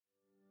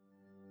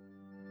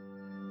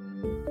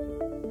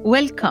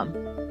Welcome.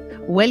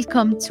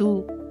 Welcome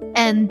to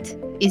And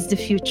is the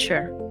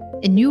Future,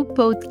 a new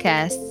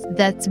podcast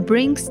that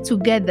brings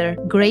together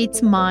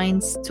great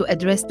minds to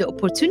address the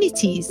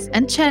opportunities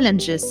and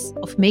challenges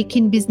of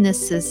making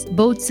businesses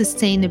both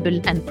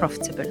sustainable and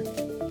profitable.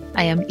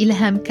 I am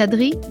Ilham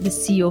Kadri, the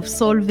CEO of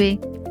Solvay,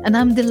 and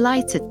I'm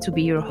delighted to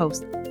be your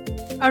host.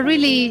 I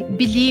really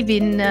believe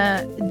in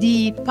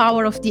the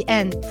power of the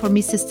end. For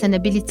me,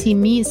 sustainability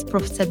means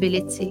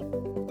profitability.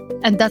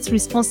 And that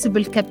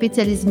responsible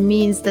capitalism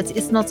means that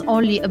it's not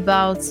only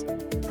about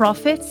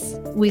profits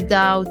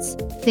without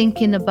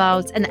thinking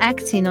about and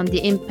acting on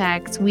the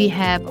impact we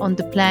have on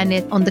the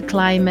planet, on the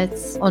climate,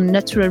 on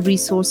natural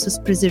resources,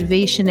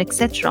 preservation,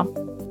 etc.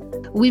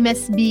 We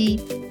must be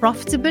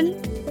profitable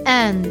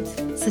and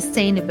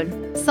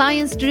sustainable,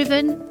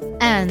 science-driven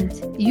and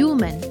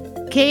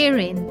human,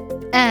 caring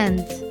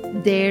and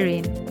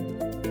daring.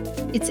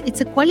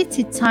 It's a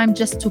quality time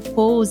just to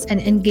pause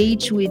and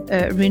engage with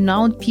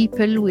renowned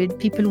people, with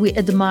people we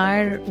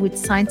admire, with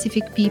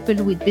scientific people,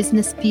 with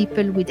business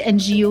people, with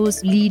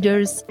NGOs,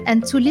 leaders,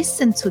 and to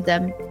listen to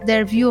them,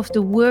 their view of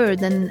the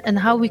world and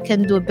how we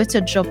can do a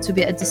better job to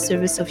be at the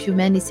service of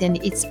humanity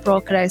and its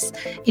progress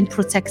in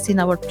protecting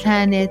our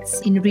planet,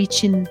 in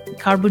reaching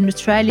carbon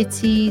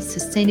neutrality,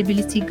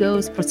 sustainability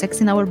goals,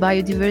 protecting our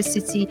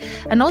biodiversity,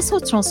 and also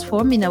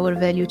transforming our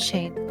value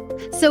chain.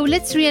 So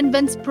let's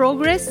reinvent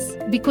progress,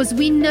 because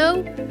we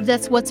know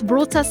that what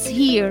brought us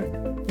here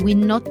will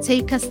not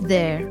take us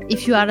there.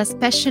 If you are as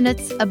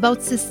passionate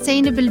about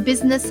sustainable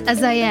business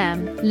as I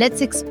am,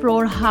 let's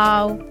explore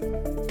how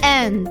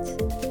and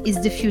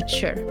is the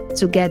future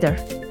together.